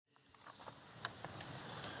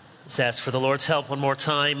Let's ask for the Lord's help one more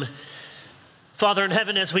time. Father in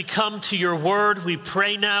heaven, as we come to your word, we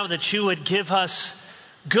pray now that you would give us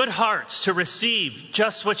good hearts to receive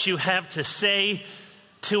just what you have to say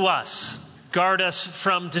to us. Guard us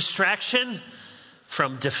from distraction,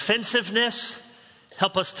 from defensiveness.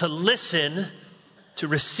 Help us to listen, to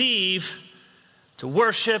receive, to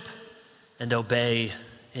worship, and obey.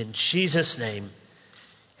 In Jesus' name,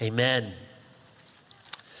 amen.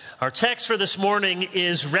 Our text for this morning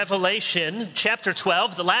is Revelation chapter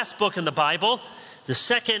 12, the last book in the Bible, the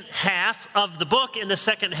second half of the book in the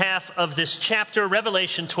second half of this chapter,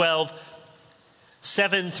 Revelation 12,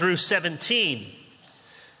 7 through 17.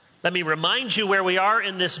 Let me remind you where we are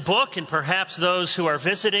in this book, and perhaps those who are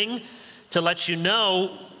visiting, to let you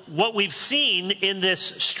know what we've seen in this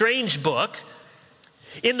strange book.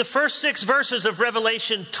 In the first 6 verses of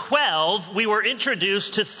Revelation 12, we were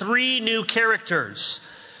introduced to 3 new characters.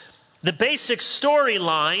 The basic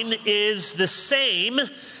storyline is the same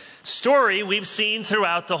story we've seen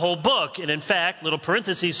throughout the whole book. And in fact, little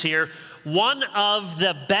parentheses here, one of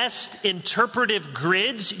the best interpretive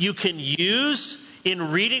grids you can use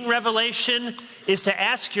in reading Revelation is to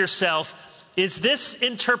ask yourself, is this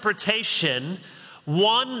interpretation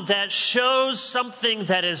one that shows something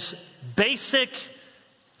that is basic,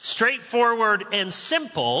 straightforward, and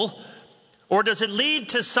simple, or does it lead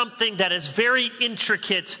to something that is very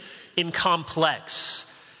intricate and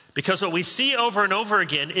complex? Because what we see over and over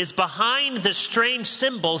again is behind the strange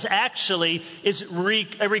symbols actually is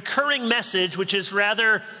a recurring message which is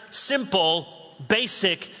rather simple,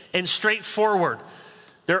 basic, and straightforward.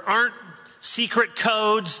 There aren't secret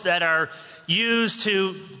codes that are used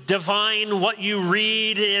to divine what you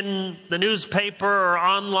read in the newspaper or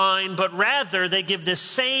online, but rather they give this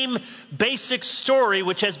same basic story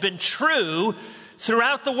which has been true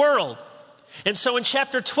throughout the world. And so in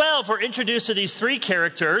chapter 12, we're introduced to these 3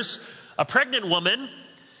 characters: a pregnant woman,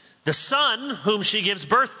 the son whom she gives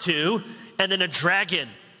birth to, and then a dragon.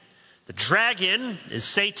 The dragon is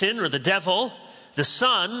Satan or the devil. The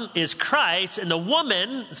son is Christ, and the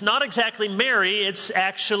woman is not exactly Mary. It's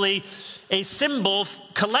actually a symbol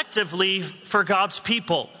collectively for God's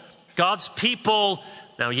people. God's people.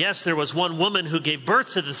 Now, yes, there was one woman who gave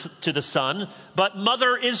birth to the Son, but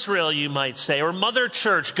Mother Israel, you might say, or Mother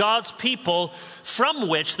Church, God's people from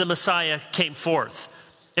which the Messiah came forth.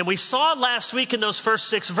 And we saw last week in those first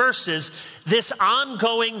 6 verses this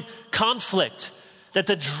ongoing conflict, that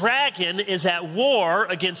the dragon is at war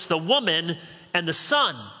against the woman and the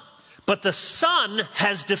Son. But the Son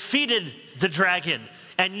has defeated the dragon,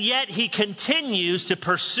 and yet he continues to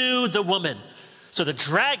pursue the woman. So the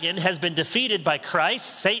dragon has been defeated by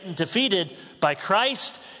Christ, Satan defeated by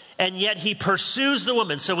Christ, and yet he pursues the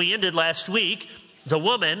woman. So we ended last week, the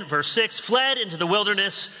woman, verse 6, fled into the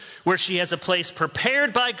wilderness where she has a place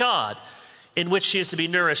prepared by God in which she is to be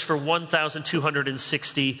nourished for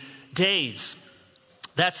 1,260 days.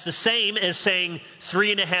 That's the same as saying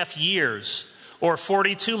 3.5 years or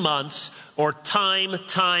 42 months or time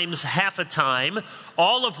times half a time,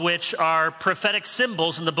 all of which are prophetic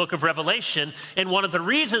symbols in the book of Revelation. And one of the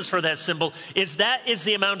reasons for that symbol is that is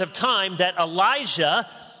the amount of time that Elijah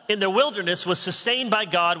in the wilderness was sustained by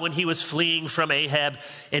God when he was fleeing from Ahab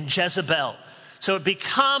and Jezebel. So it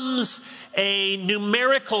becomes a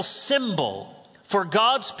numerical symbol for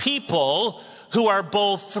God's people who are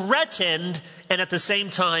both threatened and at the same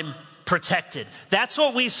time protected. That's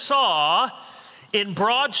what we saw in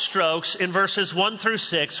broad strokes in verses 1 through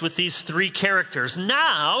 6 with these 3 characters.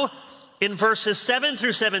 Now, in verses 7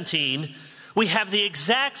 through 17, we have the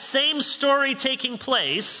exact same story taking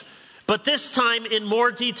place, but this time in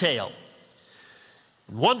more detail.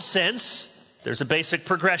 In one sense, there's a basic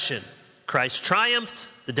progression. Christ triumphed,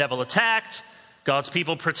 the devil attacked, God's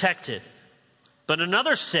people protected. But in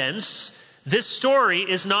another sense, this story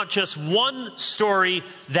is not just one story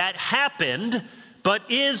that happened, but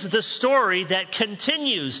is the story that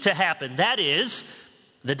continues to happen. That is,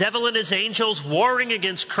 the devil and his angels warring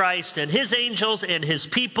against Christ and his angels and his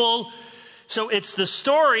people. So it's the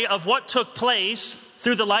story of what took place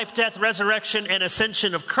through the life, death, resurrection, and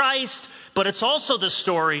ascension of Christ, but it's also the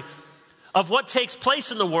story of what takes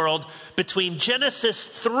place in the world between Genesis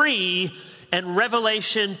 3 and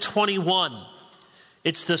Revelation 21.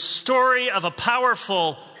 It's the story of a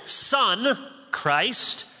powerful son,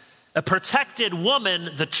 Christ, a protected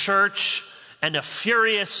woman, the church, and a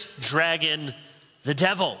furious dragon, the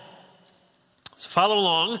devil. So follow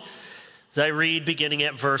along as I read beginning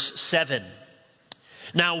at verse 7.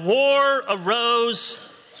 Now war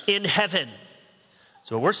arose in heaven.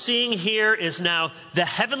 So what we're seeing here is now the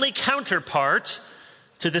heavenly counterpart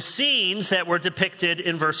to the scenes that were depicted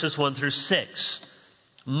in verses 1 through 6.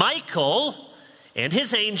 Michael and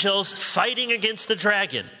his angels fighting against the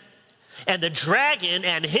dragon. And the dragon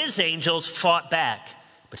and his angels fought back,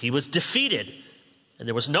 but he was defeated, and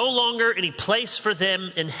there was no longer any place for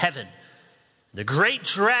them in heaven. The great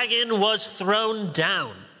dragon was thrown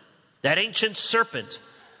down, that ancient serpent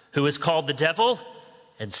who is called the devil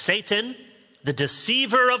and Satan, the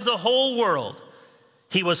deceiver of the whole world.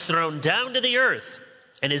 He was thrown down to the earth,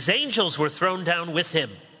 and his angels were thrown down with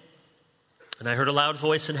him. And I heard a loud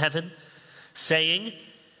voice in heaven saying,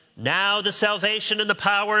 "Now the salvation and the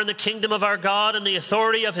power and the kingdom of our God and the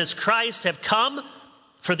authority of his Christ have come,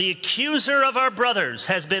 for the accuser of our brothers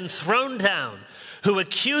has been thrown down, who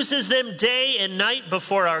accuses them day and night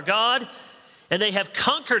before our God, and they have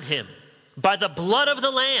conquered him by the blood of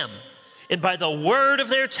the Lamb and by the word of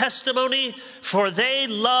their testimony, for they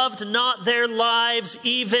loved not their lives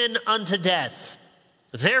even unto death.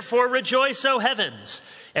 Therefore rejoice, O heavens,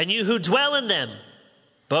 and you who dwell in them.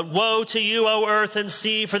 But woe to you, O earth and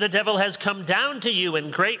sea, for the devil has come down to you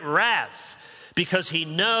in great wrath, because he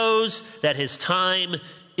knows that his time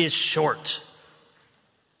is short."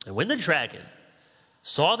 And when the dragon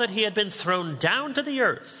saw that he had been thrown down to the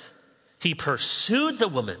earth, he pursued the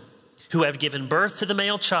woman who had given birth to the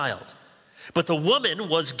male child. But the woman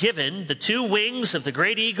was given the 2 wings of the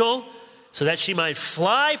great eagle, so that she might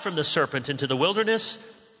fly from the serpent into the wilderness,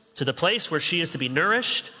 to the place where she is to be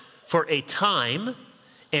nourished for a time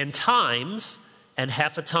and times and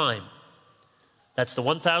half a time. That's the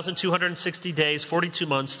 1,260 days, 42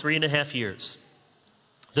 months, 3.5 years.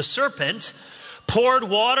 The serpent poured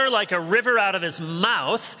water like a river out of his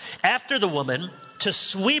mouth after the woman to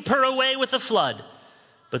sweep her away with a flood.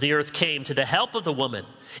 But the earth came to the help of the woman,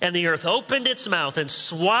 and the earth opened its mouth and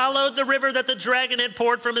swallowed the river that the dragon had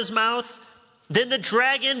poured from his mouth. Then the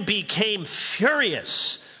dragon became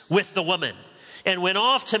furious with the woman and went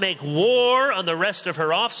off to make war on the rest of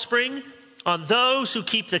her offspring, on those who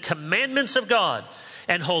keep the commandments of God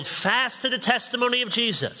and hold fast to the testimony of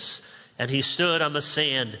Jesus. And he stood on the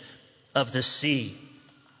sand of the sea.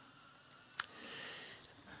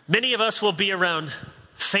 Many of us will be around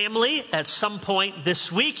family at some point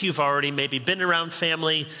this week. You've already maybe been around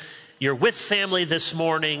family. You're with family this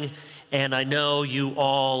morning, and I know you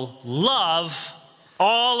all love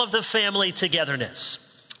all of the family togetherness.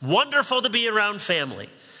 Wonderful to be around family.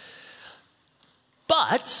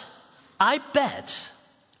 But I bet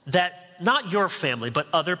that not your family, but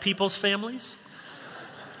other people's families,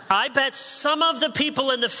 I bet some of the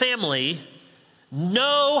people in the family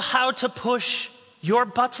know how to push your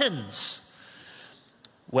buttons.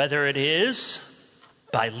 Whether it is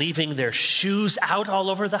by leaving their shoes out all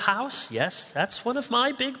over the house. Yes, that's one of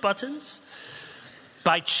my big buttons.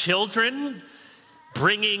 By children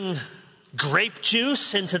bringing grape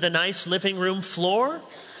juice into the nice living room floor.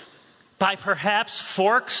 By perhaps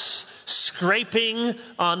forks scraping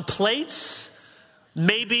on plates.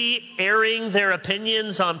 Maybe airing their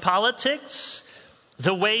opinions on politics.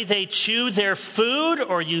 The way they chew their food,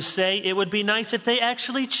 or you say it would be nice if they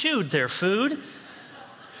actually chewed their food.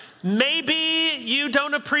 Maybe you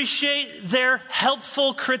don't appreciate their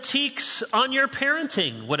helpful critiques on your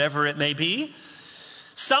parenting, whatever it may be.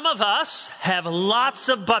 Some of us have lots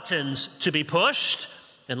of buttons to be pushed,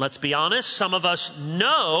 and let's be honest, some of us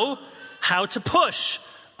know how to push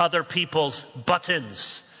other people's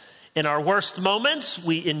buttons. In our worst moments,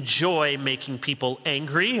 we enjoy making people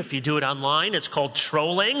angry. If you do it online, it's called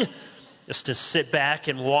trolling, just to sit back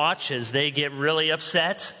and watch as they get really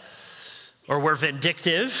upset. Or we're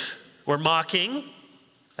vindictive, we're mocking.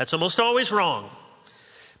 That's almost always wrong.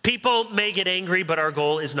 People may get angry, but our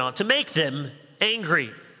goal is not to make them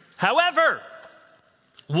angry. However,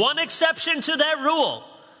 one exception to that rule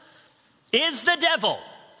is the devil.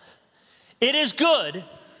 It is good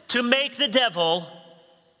to make the devil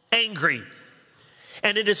angry.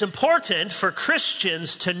 And it is important for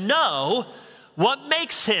Christians to know what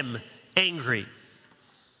makes him angry.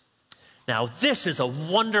 Now, this is a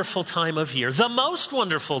wonderful time of year, the most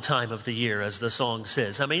wonderful time of the year, as the song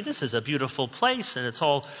says. I mean, this is a beautiful place, and it's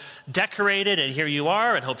all decorated, and here you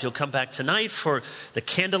are, and hope you'll come back tonight for the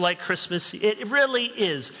candlelight Christmas. It really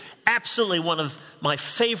is absolutely one of my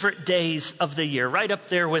favorite days of the year, right up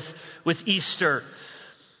there with Easter.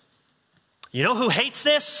 You know who hates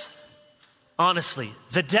this? Honestly,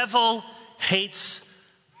 the devil hates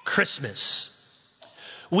Christmas.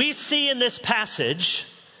 We see in this passage,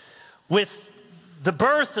 with the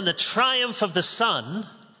birth and the triumph of the Son,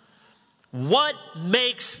 what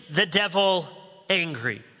makes the devil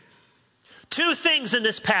angry? Two things in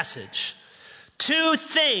this passage. Two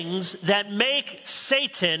things that make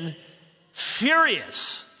Satan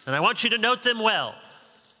furious. And I want you to note them well,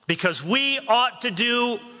 because we ought to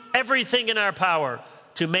do everything in our power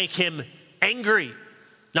to make him angry,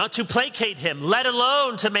 not to placate him, let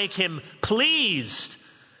alone to make him pleased.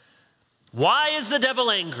 Why is the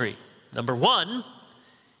devil angry? Number one,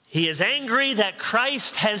 he is angry that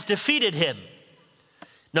Christ has defeated him.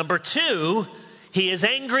 Number two, he is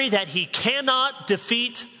angry that he cannot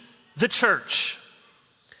defeat the church.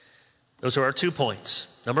 Those are our 2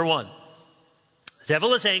 points. Number one, the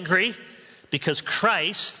devil is angry because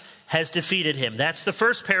Christ has defeated him. That's the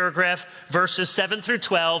first paragraph, verses 7 through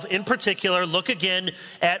 12. In particular, look again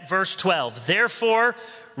at verse 12. Therefore,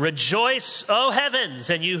 rejoice, O heavens,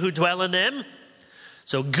 and you who dwell in them.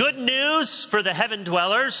 So good news for the heaven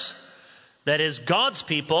dwellers, that is God's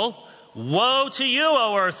people. Woe to you,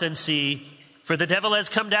 O earth and sea, for the devil has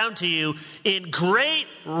come down to you in great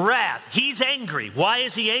wrath. He's angry. Why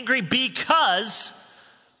is he angry? Because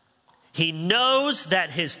he knows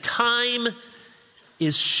that his time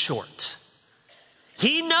is short.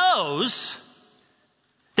 He knows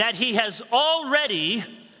that he has already,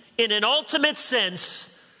 in an ultimate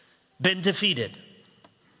sense, been defeated.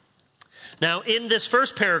 Now, in this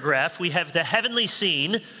first paragraph, we have the heavenly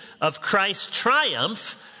scene of Christ's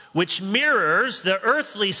triumph, which mirrors the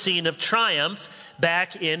earthly scene of triumph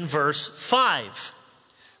back in verse 5.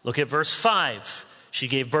 Look at verse 5. She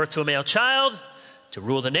gave birth to a male child to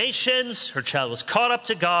rule the nations. Her child was caught up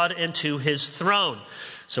to God and to his throne.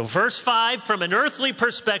 So verse 5, from an earthly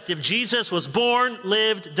perspective, Jesus was born,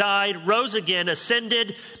 lived, died, rose again,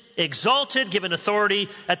 ascended, exalted, given authority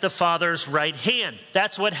at the Father's right hand.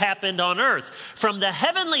 That's what happened on earth. From the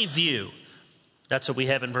heavenly view, that's what we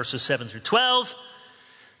have in verses 7 through 12,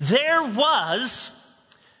 there was,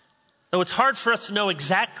 though it's hard for us to know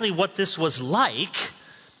exactly what this was like,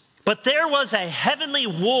 but there was a heavenly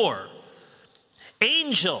war.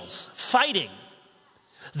 Angels fighting.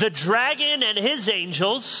 The dragon and his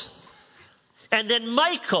angels, and then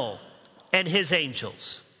Michael and his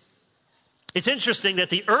angels. It's interesting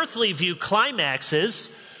that the earthly view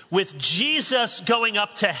climaxes with Jesus going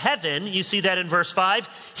up to heaven. You see that in verse 5.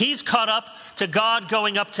 He's caught up to God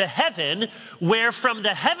going up to heaven, where from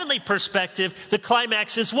the heavenly perspective, the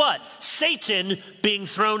climax is what? Satan being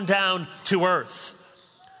thrown down to earth.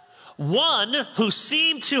 One who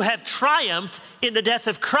seemed to have triumphed in the death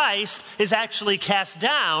of Christ is actually cast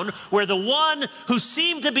down, where the one who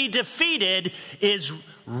seemed to be defeated is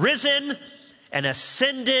risen and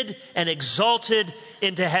ascended and exalted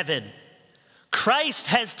into heaven. Christ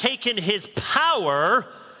has taken his power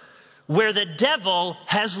where the devil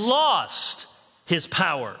has lost his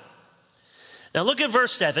power. Now look at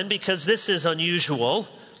verse 7, because this is unusual.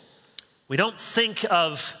 We don't think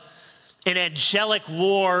of an angelic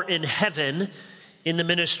war in heaven in the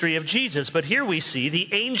ministry of Jesus. But here we see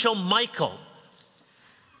the angel Michael.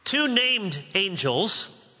 Two named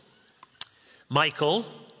angels, Michael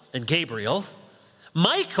and Gabriel.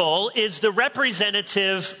 Michael is the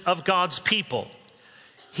representative of God's people.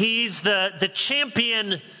 He's the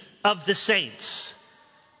champion of the saints.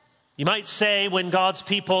 You might say when God's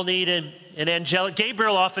people need an angelic,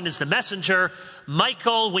 Gabriel often is the messenger.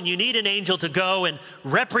 Michael, when you need an angel to go and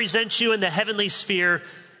represent you in the heavenly sphere,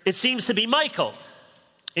 it seems to be Michael.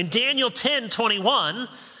 In Daniel 10:21,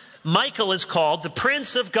 Michael is called the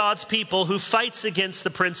prince of God's people who fights against the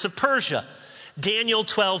prince of Persia. Daniel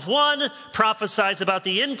 12:1 prophesies about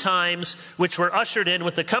the end times, which were ushered in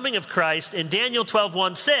with the coming of Christ. And Daniel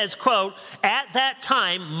 12:1 says, quote, "At that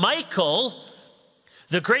time, Michael,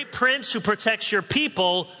 the great prince who protects your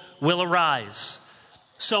people, will arise."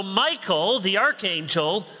 So Michael, the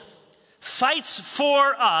archangel, fights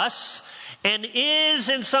for us and is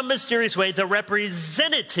in some mysterious way the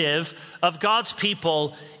representative of God's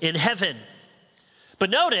people in heaven.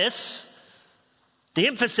 But notice, the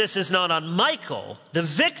emphasis is not on Michael. The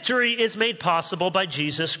victory is made possible by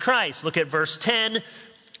Jesus Christ. Look at verse 10.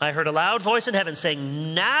 I heard a loud voice in heaven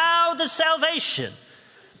saying, "Now the salvation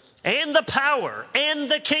and the power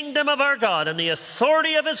and the kingdom of our God and the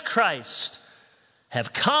authority of his Christ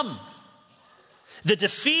have come." The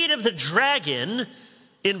defeat of the dragon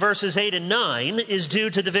in verses 8 and 9 is due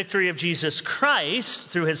to the victory of Jesus Christ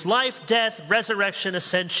through his life, death, resurrection,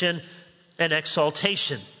 ascension, and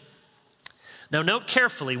exaltation. Now note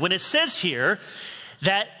carefully, when it says here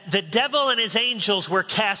that the devil and his angels were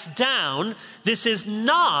cast down, this is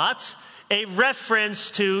not a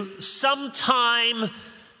reference to some time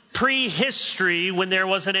prehistory when there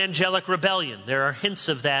was an angelic rebellion. There are hints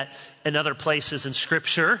of that in other places in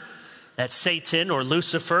Scripture, that Satan or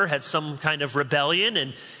Lucifer had some kind of rebellion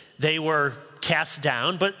and they were cast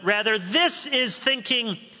down. But rather, this is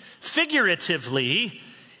thinking figuratively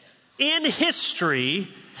in history.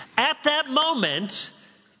 At that moment,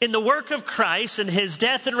 in the work of Christ and his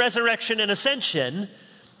death and resurrection and ascension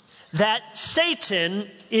that Satan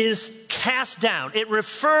is cast down. It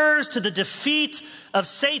refers to the defeat of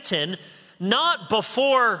Satan, not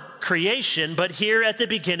before creation, but here at the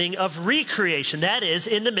beginning of recreation. That is,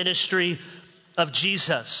 in the ministry of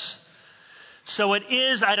Jesus. So it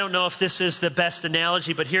is, I don't know if this is the best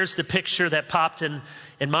analogy, but here's the picture that popped in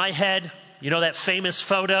my head. You know that famous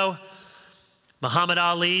photo? Muhammad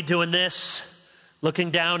Ali doing this,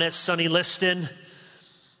 looking down at Sonny Liston.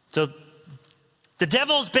 So the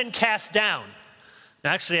devil's been cast down.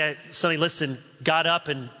 Now, actually, Sonny Liston got up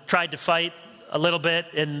and tried to fight a little bit,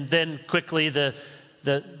 and then quickly the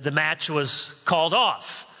match was called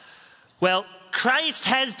off. Well, Christ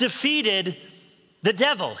has defeated the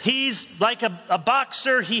devil. He's like a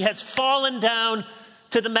boxer. He has fallen down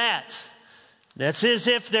to the mat. That's as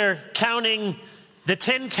if they're counting the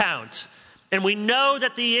 10 count. And we know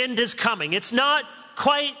that the end is coming. It's not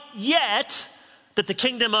quite yet that the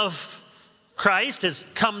kingdom of Christ has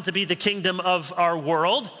come to be the kingdom of our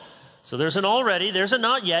world. So there's an already, there's a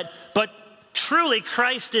not yet. But truly,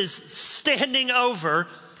 Christ is standing over,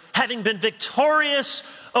 having been victorious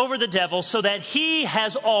over the devil, so that he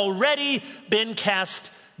has already been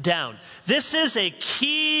cast down. This is a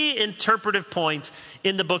key interpretive point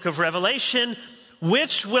in the book of Revelation,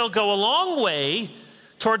 which will go a long way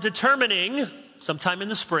toward determining, sometime in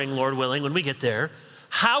the spring, Lord willing, when we get there,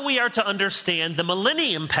 how we are to understand the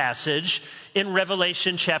millennium passage in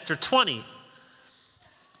Revelation chapter 20.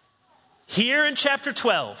 Here in chapter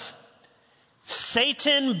 12,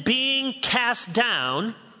 Satan being cast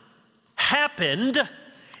down happened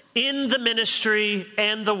in the ministry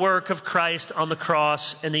and the work of Christ on the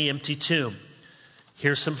cross and the empty tomb.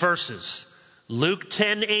 Here's some verses. Luke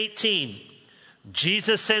 10:18.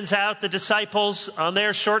 Jesus sends out the disciples on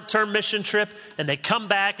their short-term mission trip, and they come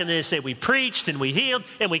back and they say, we preached and we healed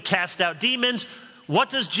and we cast out demons. What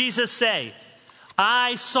does Jesus say?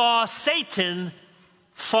 I saw Satan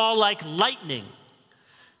fall like lightning.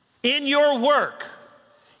 In your work,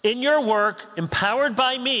 empowered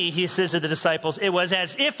by me, he says to the disciples, it was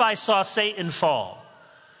as if I saw Satan fall.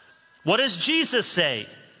 What does Jesus say?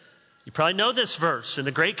 You probably know this verse in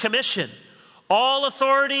the Great Commission. All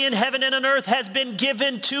authority in heaven and on earth has been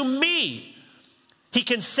given to me. He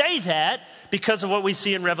can say that because of what we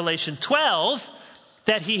see in Revelation 12,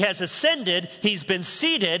 that he has ascended, he's been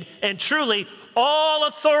seated, and truly all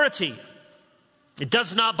authority. It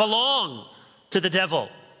does not belong to the devil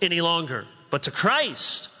any longer, but to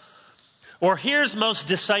Christ. Or here's most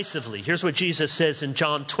decisively, here's what Jesus says in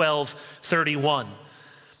John 12:31.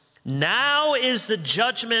 Now is the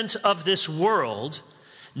judgment of this world.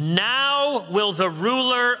 Now will the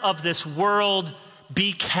ruler of this world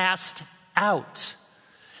be cast out.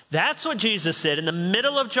 That's what Jesus said in the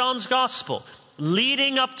middle of John's gospel,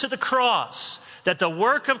 leading up to the cross, that the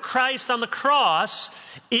work of Christ on the cross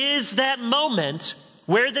is that moment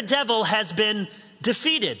where the devil has been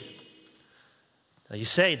defeated. Now you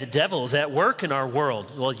say, the devil is at work in our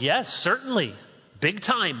world. Well, yes, certainly, big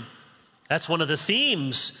time. That's one of the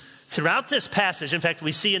themes throughout this passage. In fact,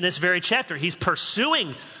 we see in this very chapter, he's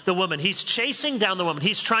pursuing the woman. He's chasing down the woman.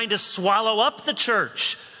 He's trying to swallow up the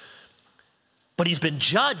church. But he's been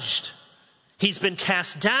judged. He's been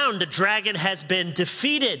cast down. The dragon has been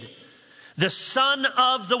defeated. The son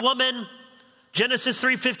of the woman, Genesis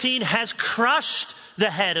 3:15, has crushed the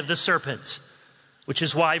head of the serpent, which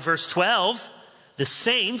is why verse 12, the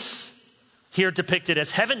saints, here depicted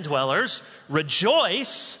as heaven dwellers,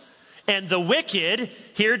 rejoice, and the wicked,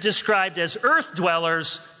 here described as earth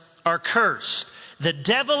dwellers, are cursed. The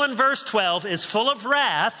devil in verse 12 is full of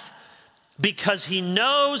wrath because he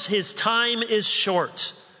knows his time is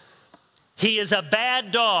short. He is a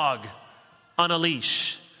bad dog on a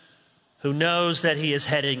leash who knows that he is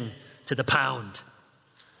heading to the pound.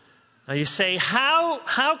 Now you say,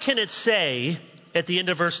 how can it say at the end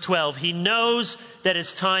of verse 12, he knows that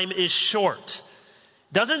his time is short?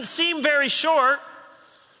 Doesn't seem very short.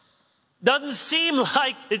 Doesn't seem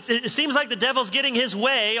like, it seems like the devil's getting his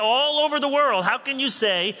way all over the world. How can you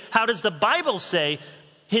say, how does the Bible say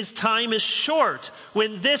his time is short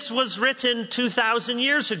when this was written 2,000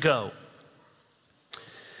 years ago?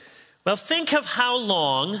 Well, think of how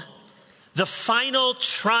long the final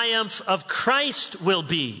triumph of Christ will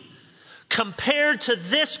be compared to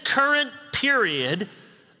this current period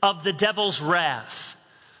of the devil's wrath.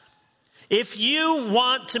 If you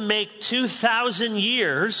want to make 2,000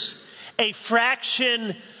 years a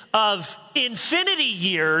fraction of infinity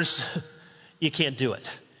years, you can't do it.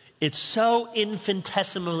 It's so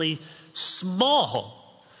infinitesimally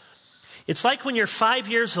small. It's like when you're 5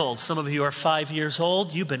 years old. Some of you are 5 years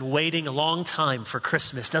old. You've been waiting a long time for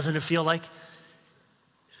Christmas. Doesn't it feel like?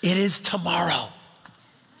 It is tomorrow.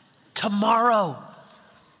 Tomorrow.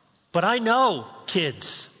 But I know,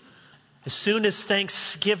 kids, as soon as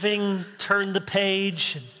Thanksgiving turned the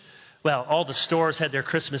page, well, all the stores had their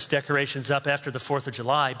Christmas decorations up after the 4th of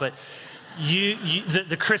July, but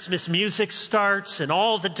the Christmas music starts and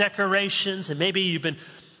all the decorations, and maybe you've been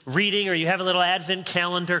reading or you have a little advent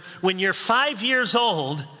calendar. When you're 5 years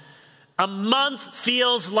old, a month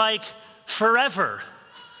feels like forever.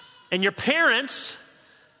 And your parents,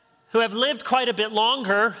 who have lived quite a bit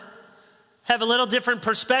longer, have a little different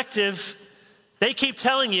perspective. They keep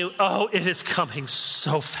telling you, oh, it is coming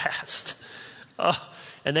so fast. Oh,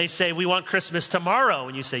 and they say, we want Christmas tomorrow.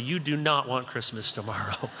 And you say, you do not want Christmas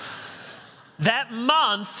tomorrow. That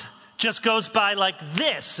month just goes by like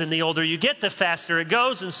this. And the older you get, the faster it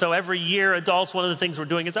goes. And so every year, adults, one of the things we're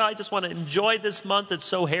doing is, I just want to enjoy this month. It's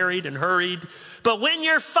so harried and hurried. But when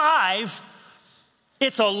you're 5,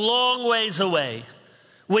 it's a long ways away.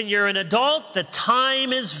 When you're an adult, the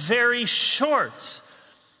time is very short.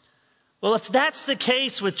 Well, if that's the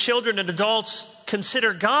case with children and adults,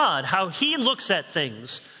 consider God, how he looks at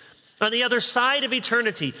things on the other side of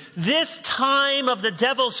eternity. This time of the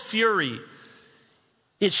devil's fury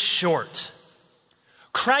is short.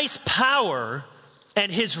 Christ's power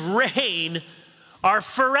and his reign are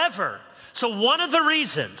forever. So one of the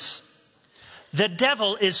reasons the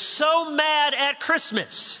devil is so mad at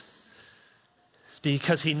Christmas is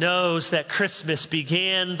because he knows that Christmas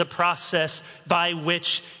began the process by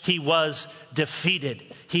which he was defeated.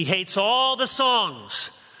 He hates all the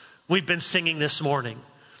songs we've been singing this morning.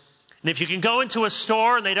 And if you can go into a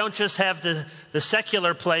store and they don't just have the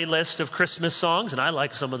secular playlist of Christmas songs, and I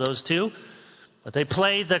like some of those too, but they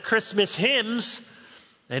play the Christmas hymns,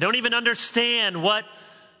 they don't even understand what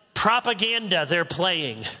propaganda they're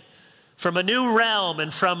playing from a new realm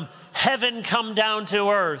and from heaven come down to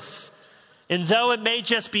earth. And though it may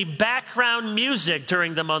just be background music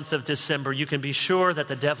during the month of December, you can be sure that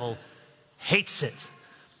the devil hates it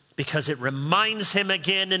because it reminds him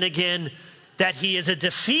again and again that he is a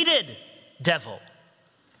defeated devil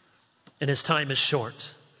and his time is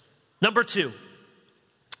short. Number 2,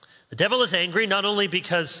 the devil is angry not only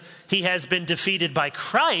because he has been defeated by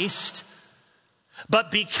Christ,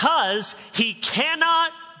 but because he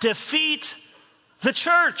cannot defeat the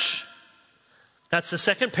church. That's the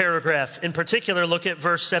second paragraph. In particular, look at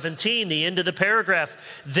verse 17, the end of the paragraph.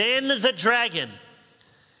 Then the dragon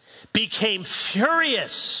became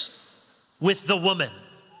furious with the woman,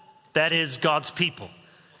 that is God's people,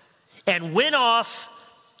 and went off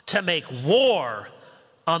to make war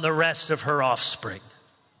on the rest of her offspring.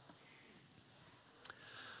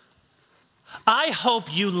 I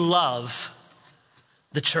hope you love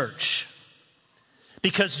the church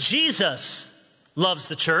because Jesus loves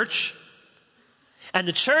the church, and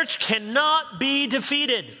the church cannot be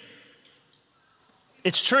defeated.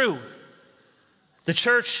 It's true. The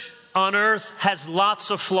church on earth has lots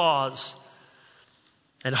of flaws.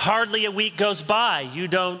 And hardly a week goes by, you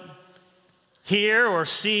don't hear or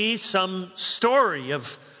see some story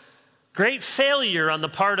of great failure on the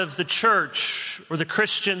part of the church or the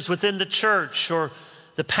Christians within the church or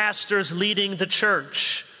the pastors leading the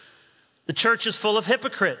church. The church is full of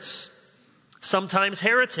hypocrites, sometimes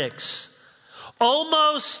heretics.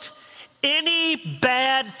 Almost any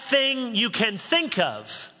bad thing you can think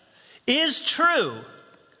of is true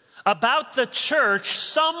about the church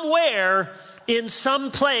somewhere in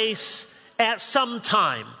some place at some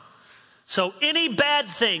time. So any bad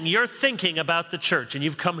thing you're thinking about the church, and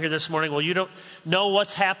you've come here this morning, well, you don't know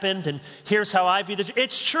what's happened, and here's how I view the church.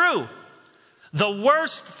 It's true. The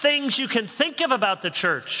worst things you can think of about the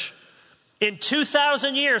church in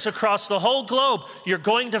 2,000 years across the whole globe, you're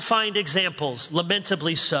going to find examples,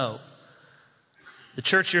 lamentably so. The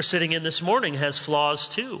church you're sitting in this morning has flaws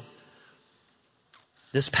too.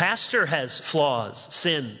 This pastor has flaws,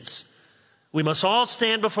 sins. We must all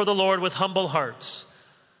stand before the Lord with humble hearts,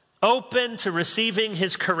 open to receiving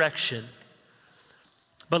his correction.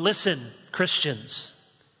 But listen, Christians,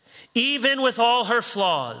 even with all her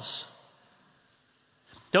flaws,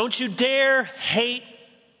 don't you dare hate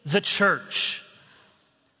the church.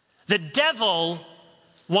 The devil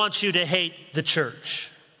wants you to hate the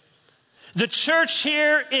church. The church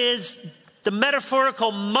here is the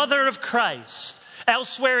metaphorical mother of Christ.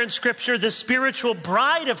 Elsewhere in Scripture, the spiritual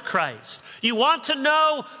bride of Christ. You want to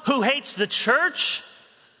know who hates the church?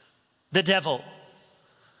 The devil.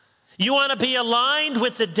 You want to be aligned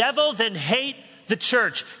with the devil? Then hate the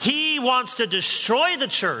church. He wants to destroy the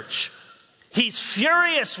church. He's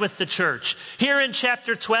furious with the church. Here in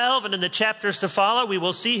chapter 12 and in the chapters to follow, we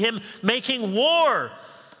will see him making war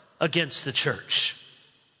against the church.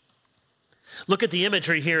 Look at the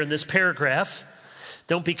imagery here in this paragraph.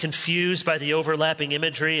 Don't be confused by the overlapping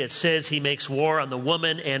imagery. It says he makes war on the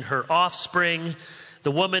woman and her offspring.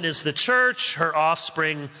 The woman is the church, her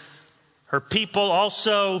offspring, her people,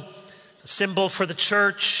 also a symbol for the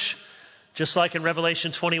church, just like in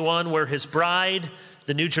Revelation 21, where his bride,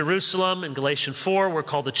 the New Jerusalem, in Galatians 4, we're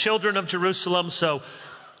called the children of Jerusalem. So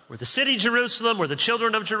we're the city Jerusalem, we're the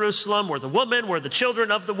children of Jerusalem, we're the woman, we're the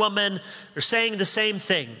children of the woman. They're saying the same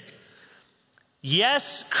thing.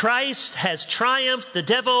 Yes, Christ has triumphed, the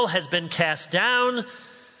devil has been cast down,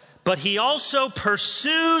 but he also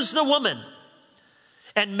pursues the woman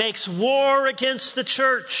and makes war against the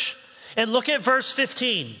church. And look at verse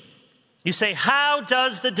 15. You say, how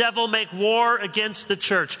does the devil make war against the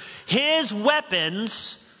church? His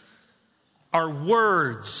weapons are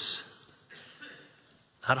words.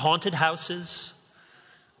 Not haunted houses,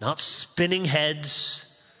 not spinning heads,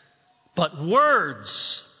 but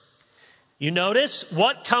words. You notice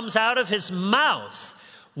what comes out of his mouth?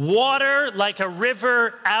 Water like a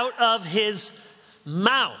river out of his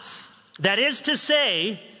mouth. That is to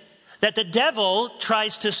say that the devil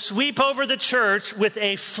tries to sweep over the church with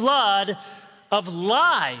a flood of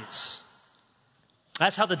lies.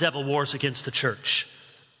 That's how the devil wars against the church.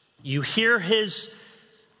 You hear his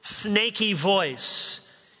snaky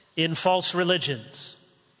voice in false religions,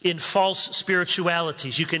 in false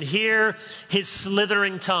spiritualities. You can hear his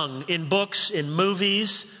slithering tongue in books, in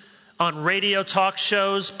movies, on radio talk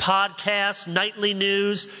shows, podcasts, nightly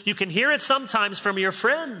news. You can hear it sometimes from your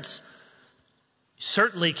friends. You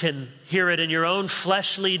certainly can hear it in your own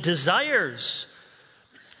fleshly desires.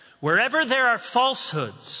 Wherever there are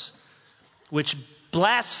falsehoods which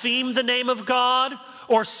blaspheme the name of God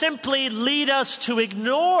or simply lead us to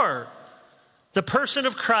ignore the person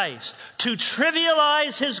of Christ, to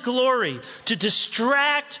trivialize his glory, to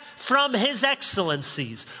distract from his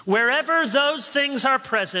excellencies. Wherever those things are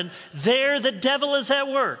present, there the devil is at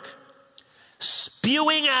work,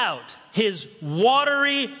 spewing out his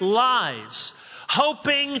watery lies,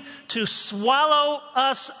 hoping to swallow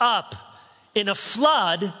us up in a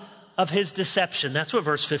flood of his deception. That's what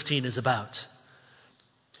verse 15 is about.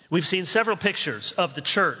 We've seen several pictures of the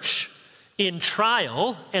church in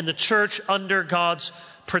trial and the church under God's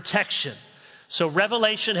protection. So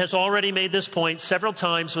Revelation has already made this point several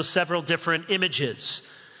times with several different images.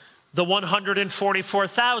 The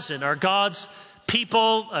 144,000 are God's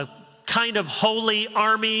people, a kind of holy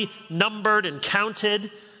army, numbered and counted.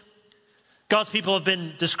 God's people have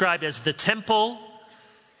been described as the temple,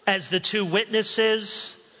 as the two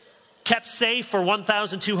witnesses, kept safe for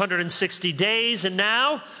 1,260 days, and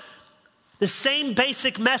now the same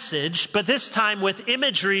basic message, but this time with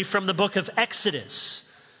imagery from the book of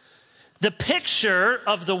Exodus. The picture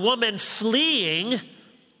of the woman fleeing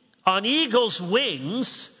on eagle's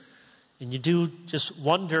wings, and you do just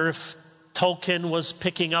wonder if Tolkien was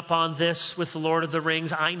picking up on this with The Lord of the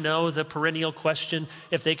Rings. I know the perennial question,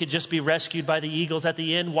 if they could just be rescued by the eagles at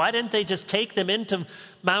the end, why didn't they just take them into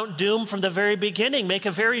Mount Doom from the very beginning, make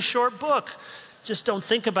a very short book? Just don't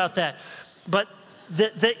think about that. But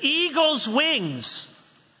the eagle's wings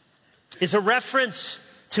is a reference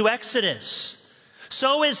to Exodus.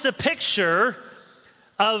 So is the picture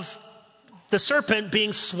of the serpent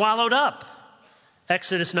being swallowed up.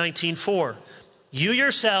 Exodus 19:4. You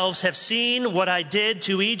yourselves have seen what I did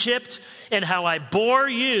to Egypt and how I bore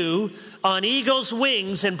you on eagle's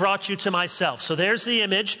wings and brought you to myself. So there's the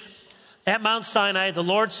image. At Mount Sinai, the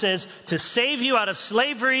Lord says, to save you out of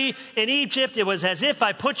slavery in Egypt, it was as if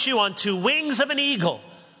I put you on two wings of an eagle.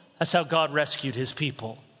 That's how God rescued his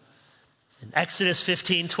people. In Exodus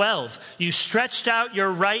 15:12, you stretched out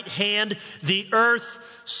your right hand, the earth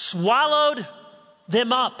swallowed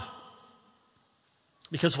them up.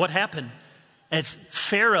 Because what happened? As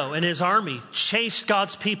Pharaoh and his army chased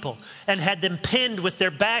God's people and had them pinned with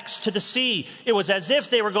their backs to the sea, it was as if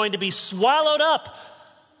they were going to be swallowed up,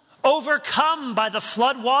 overcome by the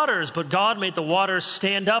flood waters. But God made the waters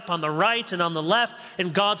stand up on the right and on the left,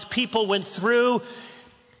 and God's people went through,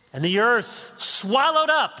 and the earth swallowed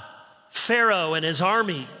up Pharaoh and his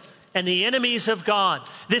army and the enemies of God.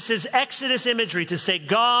 This is Exodus imagery to say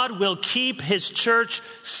God will keep his church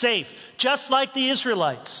safe, just like the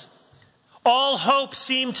Israelites. All hope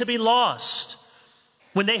seemed to be lost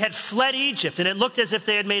when they had fled Egypt, and it looked as if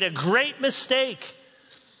they had made a great mistake.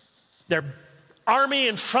 Their army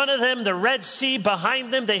in front of them, the Red Sea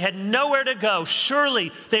behind them, they had nowhere to go.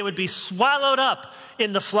 Surely they would be swallowed up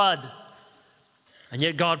in the flood. And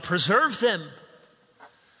yet God preserved them.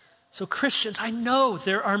 So Christians, I know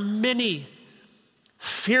there are many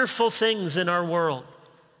fearful things in our world.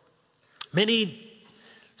 Many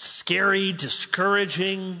scary,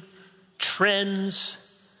 discouraging trends.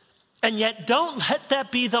 And yet don't let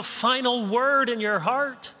that be the final word in your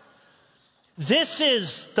heart. This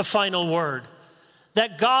is the final word.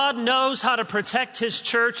 That God knows how to protect his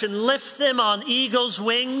church and lift them on eagle's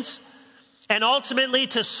wings, and ultimately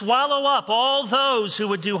to swallow up all those who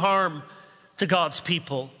would do harm to God's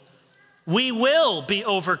people. We will be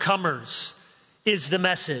overcomers, is the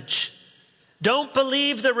message. Don't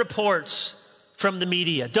believe the reports from the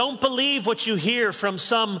media. Don't believe what you hear from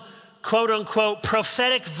some quote unquote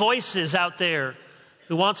prophetic voices out there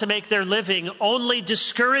who want to make their living only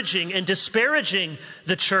discouraging and disparaging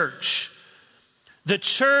the church. The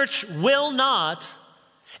church will not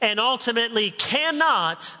and ultimately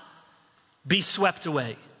cannot be swept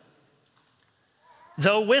away.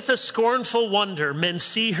 Though with a scornful wonder men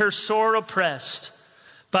see her sore oppressed,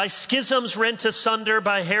 by schisms rent asunder,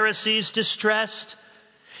 by heresies distressed,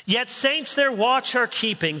 yet saints their watch are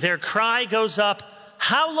keeping, their cry goes up,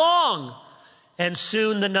 how long? And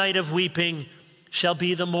soon the night of weeping shall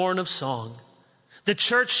be the morn of song. The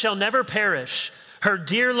church shall never perish, her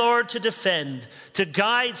dear Lord to defend, to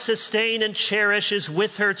guide, sustain, and cherish is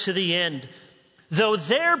with her to the end. Though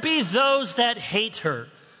there be those that hate her,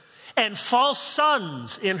 and false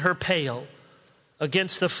sons in her pale,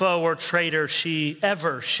 against the foe or traitor she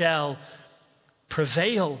ever shall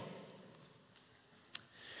prevail.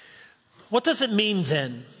 What does it mean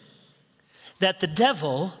then that the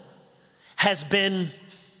devil has been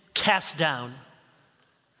cast down,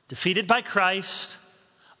 defeated by Christ,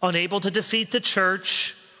 unable to defeat the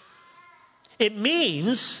church? It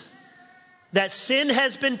means that sin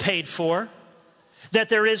has been paid for, that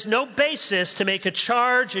there is no basis to make a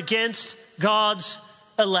charge against God's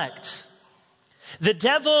elect. The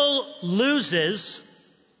devil loses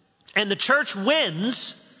and the church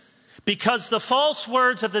wins because the false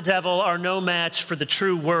words of the devil are no match for the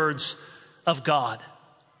true words of God.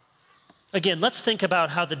 Again, let's think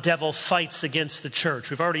about how the devil fights against the church.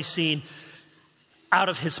 We've already seen out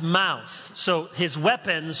of his mouth. So his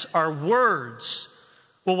weapons are words.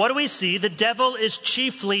 Well, what do we see? The devil is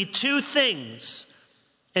chiefly two things.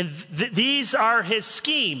 And these are his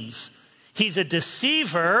schemes. He's a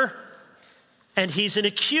deceiver and he's an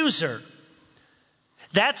accuser.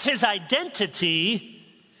 That's his identity,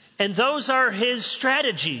 and those are his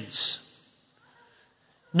strategies.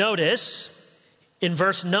 Notice in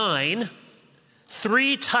verse 9,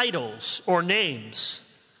 3 titles or names.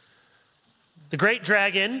 The great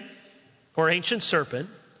dragon, or ancient serpent,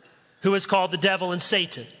 who is called the devil and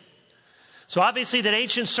Satan. So obviously that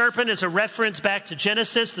ancient serpent is a reference back to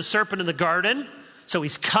Genesis, the serpent in the garden. So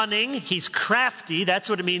he's cunning, he's crafty. That's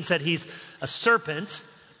what it means that he's a serpent.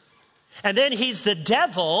 And then he's the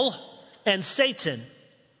devil and Satan.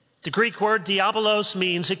 The Greek word diabolos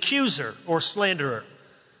means accuser or slanderer.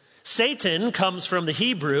 Satan comes from the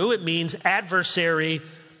Hebrew. It means adversary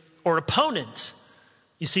or opponent.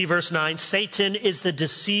 You see verse 9, Satan is the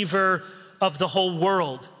deceiver of the whole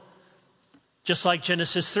world. Just like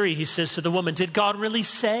Genesis 3, he says to the woman, did God really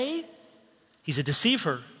say? He's a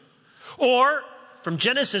deceiver. Or from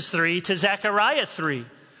Genesis 3 to Zechariah 3,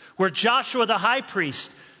 where Joshua the high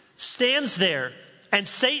priest stands there and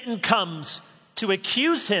Satan comes to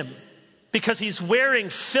accuse him because he's wearing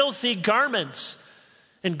filthy garments.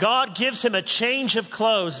 And God gives him a change of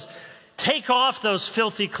clothes. Take off those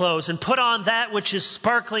filthy clothes and put on that which is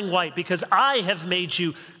sparkling white, because I have made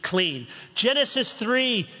you clean. Genesis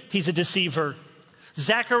 3, he's a deceiver.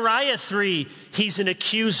 Zechariah 3, he's an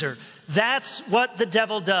accuser. That's what the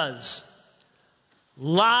devil does.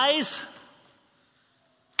 Lies,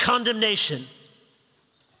 condemnation.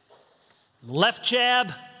 Left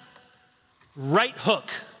jab, right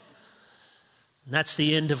hook. And that's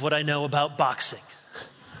the end of what I know about boxing.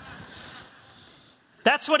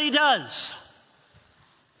 That's what he does.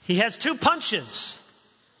 He has 2 punches.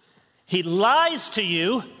 He lies to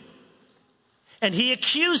you and he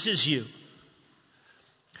accuses you.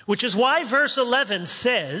 Which is why verse 11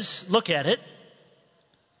 says, look at it.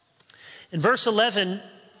 In verse 11,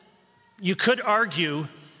 you could argue,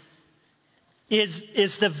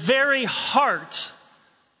 is the very heart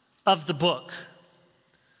of the book.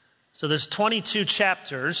 So there's 22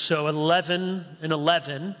 chapters, so 11 and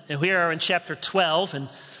 11. And we are in chapter 12, and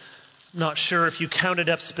I'm not sure if you counted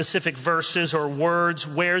up specific verses or words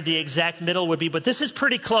where the exact middle would be, but this is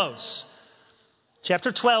pretty close.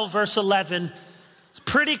 Chapter 12, verse 11, is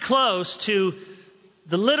pretty close to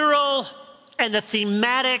the literal and the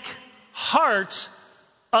thematic heart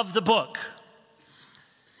of the book.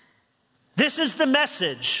 This is the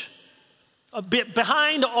message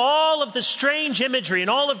Behind all of the strange imagery and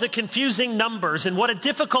all of the confusing numbers and what a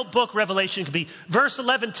difficult book Revelation can be, verse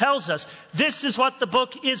 11 tells us this is what the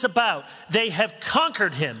book is about. They have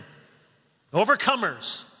conquered him.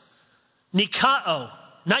 Overcomers. Nikao,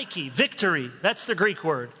 Nike, victory. That's the Greek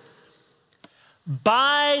word.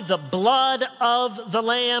 By the blood of the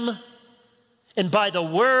Lamb and by the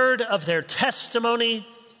word of their testimony,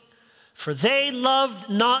 for they loved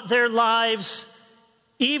not their lives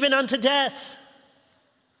even unto death.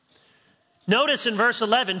 Notice in verse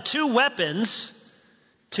 11, two weapons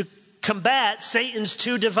to combat Satan's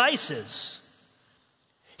two devices.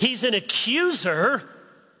 He's an accuser,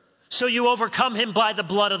 so you overcome him by the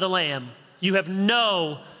blood of the Lamb. You have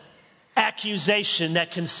no accusation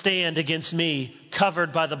that can stand against me,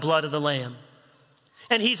 covered by the blood of the Lamb.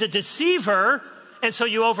 And he's a deceiver, and so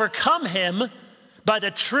you overcome him by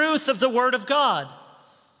the truth of the word of God.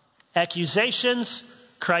 Accusations,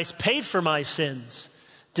 Christ paid for my sins.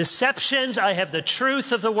 Deceptions, I have the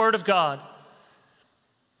truth of the word of God.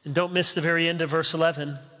 And don't miss the very end of verse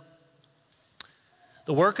 11.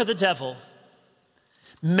 The work of the devil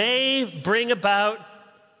may bring about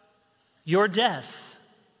your death.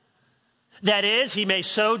 That is, he may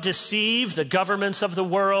so deceive the governments of the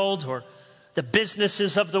world or the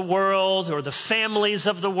businesses of the world or the families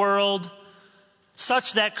of the world,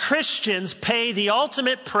 such that Christians pay the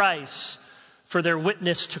ultimate price for their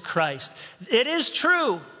witness to Christ. It is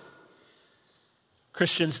true.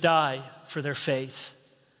 Christians die for their faith.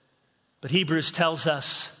 But Hebrews tells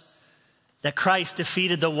us that Christ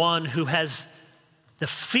defeated the one who has the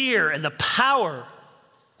fear and the power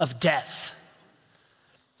of death.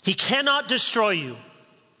 He cannot destroy you.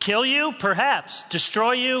 Kill you? Perhaps.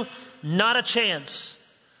 Destroy you? Not a chance.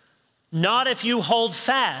 Not if you hold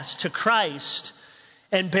fast to Christ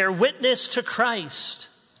and bear witness to Christ.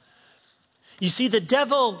 You see, the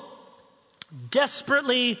devil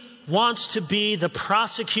desperately wants to be the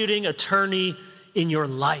prosecuting attorney in your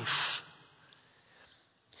life.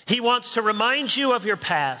 He wants to remind you of your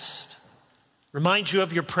past, remind you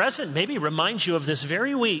of your present, maybe remind you of this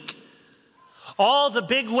very week. All the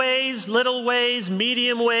big ways, little ways,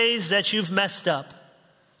 medium ways that you've messed up.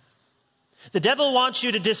 The devil wants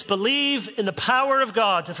you to disbelieve in the power of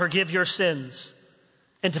God to forgive your sins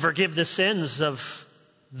and to forgive the sins of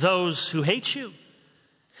those who hate you.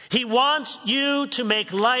 He wants you to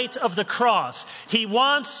make light of the cross. He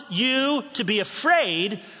wants you to be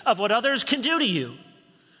afraid of what others can do to you.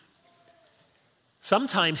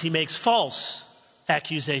 Sometimes he makes false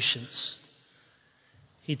accusations.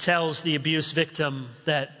 He tells the abuse victim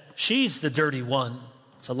that she's the dirty one.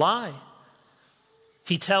 It's a lie.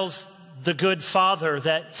 He tells the good father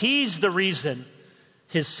that he's the reason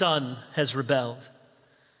his son has rebelled.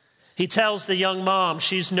 He tells the young mom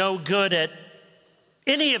she's no good at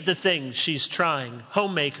any of the things she's trying.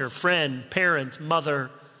 Homemaker, friend, parent, mother.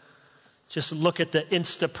 Just look at the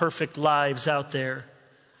insta-perfect lives out there.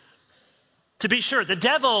 To be sure, the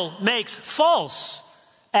devil makes false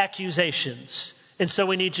accusations. And so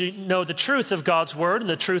we need to know the truth of God's word and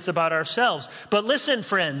the truth about ourselves. But listen,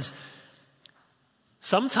 friends,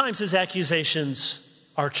 sometimes his accusations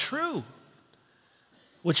are true,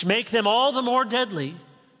 which make them all the more deadly.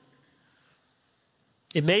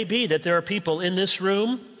 It may be that there are people in this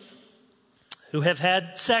room who have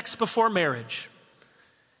had sex before marriage.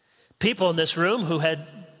 People in this room who had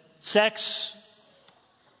sex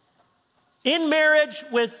in marriage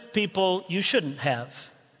with people you shouldn't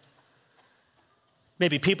have.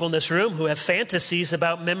 Maybe people in this room who have fantasies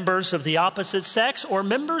about members of the opposite sex or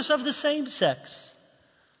members of the same sex.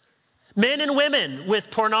 Men and women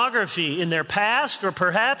with pornography in their past or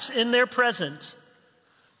perhaps in their present.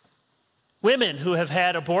 Women who have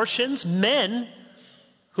had abortions, men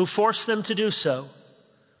who force them to do so.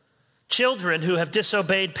 Children who have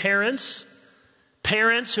disobeyed parents,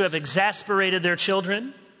 parents who have exasperated their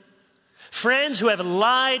children, friends who have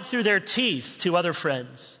lied through their teeth to other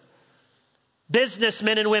friends,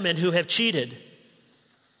 businessmen and women who have cheated,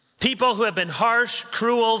 people who have been harsh,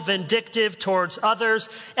 cruel, vindictive towards others,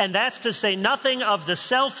 and that's to say nothing of the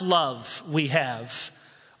self-love we have,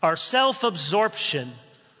 our self-absorption,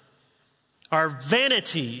 our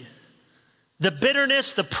vanity, the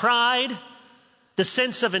bitterness, the pride, the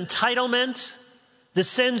sense of entitlement, the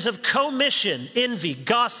sins of commission, envy,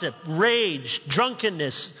 gossip, rage,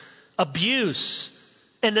 drunkenness, abuse,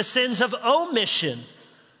 and the sins of omission,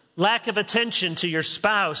 lack of attention to your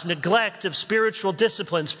spouse, neglect of spiritual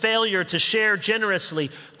disciplines, failure to share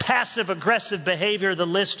generously, passive-aggressive behavior, the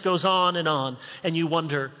list goes on. And you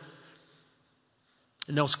wonder,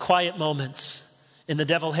 in those quiet moments, and the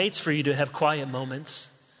devil hates for you to have quiet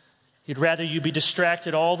moments, You'd rather you be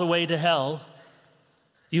distracted all the way to hell.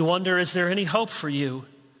 You wonder, is there any hope for you?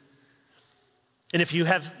 And if you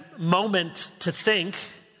have a moment to think,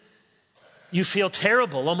 you feel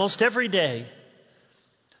terrible almost every day.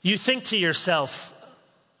 You think to yourself,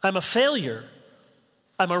 I'm a failure.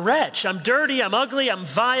 I'm a wretch. I'm dirty. I'm ugly. I'm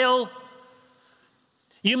vile.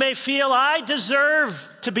 You may feel, I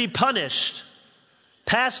deserve to be punished.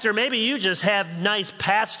 Pastor, maybe you just have nice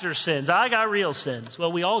pastor sins. I got real sins.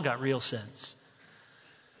 Well, we all got real sins.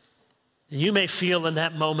 You may feel in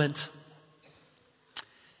that moment,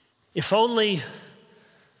 if only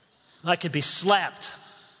I could be slapped.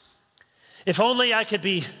 If only I could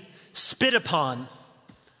be spit upon.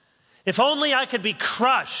 If only I could be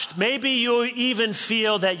crushed. Maybe you even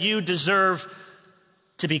feel that you deserve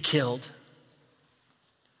to be killed.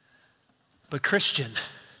 But Christian,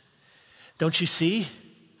 don't you see?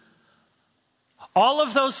 All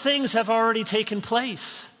of those things have already taken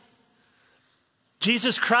place.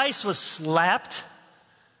 Jesus Christ was slapped.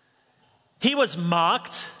 He was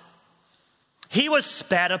mocked. He was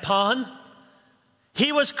spat upon.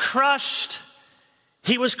 He was crushed.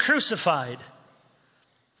 He was crucified.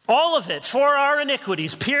 All of it for our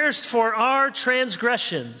iniquities, pierced for our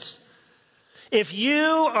transgressions. If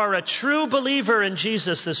you are a true believer in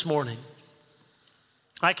Jesus this morning,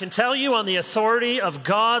 I can tell you on the authority of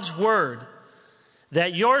God's word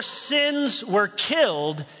that your sins were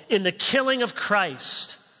killed in the killing of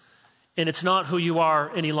Christ, and it's not who you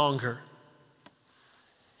are any longer.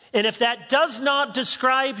 And if that does not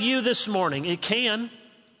describe you this morning, it can.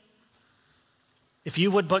 If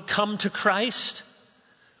you would but come to Christ.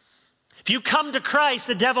 If you come to Christ,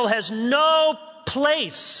 the devil has no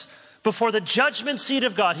place before the judgment seat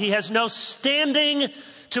of God. He has no standing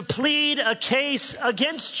to plead a case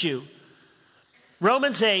against you.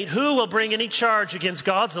 Romans 8, who will bring any charge against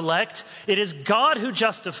God's elect? It is God who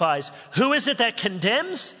justifies. Who is it that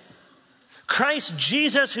condemns? Christ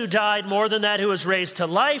Jesus, who died, more than that, who was raised to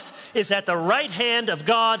life, is at the right hand of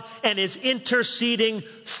God and is interceding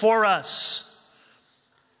for us.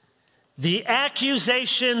 The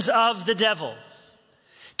accusations of the devil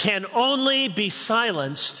can only be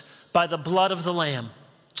silenced by the blood of the Lamb.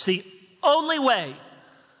 It's the only way.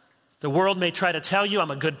 The world may try to tell you, I'm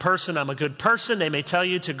a good person, I'm a good person. They may tell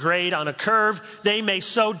you to grade on a curve. They may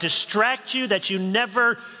so distract you that you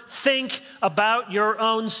never think about your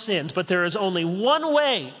own sins. But there is only one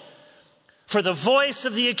way for the voice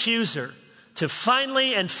of the accuser to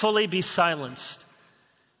finally and fully be silenced.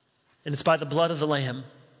 And it's by the blood of the Lamb.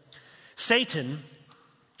 Satan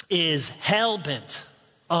is hell-bent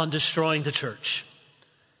on destroying the church.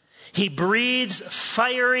 He breeds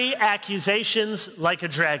fiery accusations like a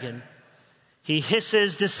dragon. He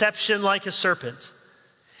hisses deception like a serpent.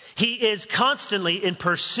 He is constantly in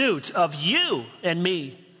pursuit of you and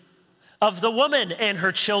me, of the woman and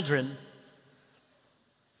her children.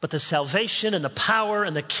 But the salvation and the power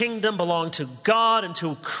and the kingdom belong to God and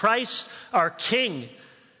to Christ our King.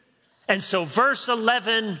 And so verse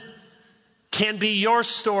 11 can be your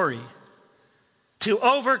story to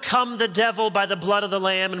overcome the devil by the blood of the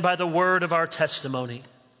Lamb and by the word of our testimony.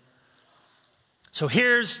 So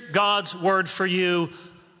here's God's word for you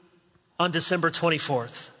on December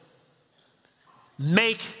 24th.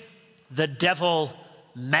 Make the devil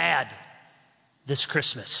mad this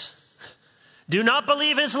Christmas. Do not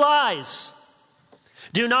believe his lies.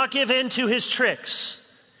 Do not give in to his tricks.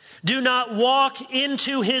 Do not walk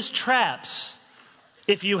into his traps.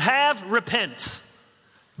 If you have, repent,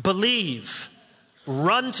 believe,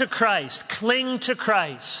 run to Christ, cling to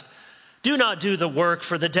Christ. Do not do the work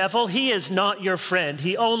for the devil. He is not your friend.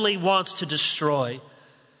 He only wants to destroy.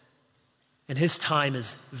 And his time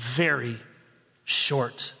is very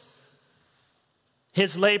short.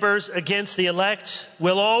 His labors against the elect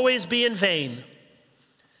will always be in vain.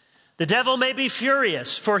 The devil may be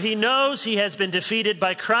furious, for he knows he has been defeated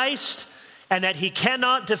by Christ and that he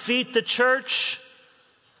cannot defeat the church.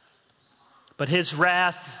 But his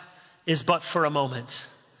wrath is but for a moment.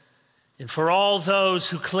 And for all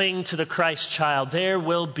those who cling to the Christ child, there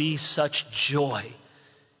will be such joy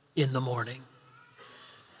in the morning.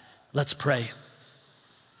 Let's pray.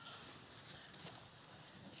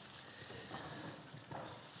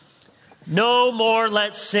 No more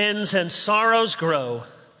let sins and sorrows grow,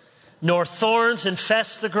 nor thorns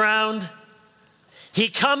infest the ground. He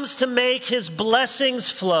comes to make his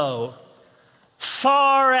blessings flow,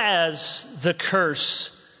 far as the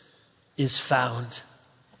curse is found.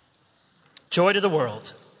 Joy to the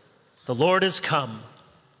world. The Lord is come.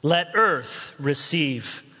 Let earth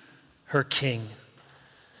receive her King.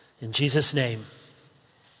 In Jesus' name,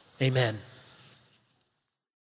 amen.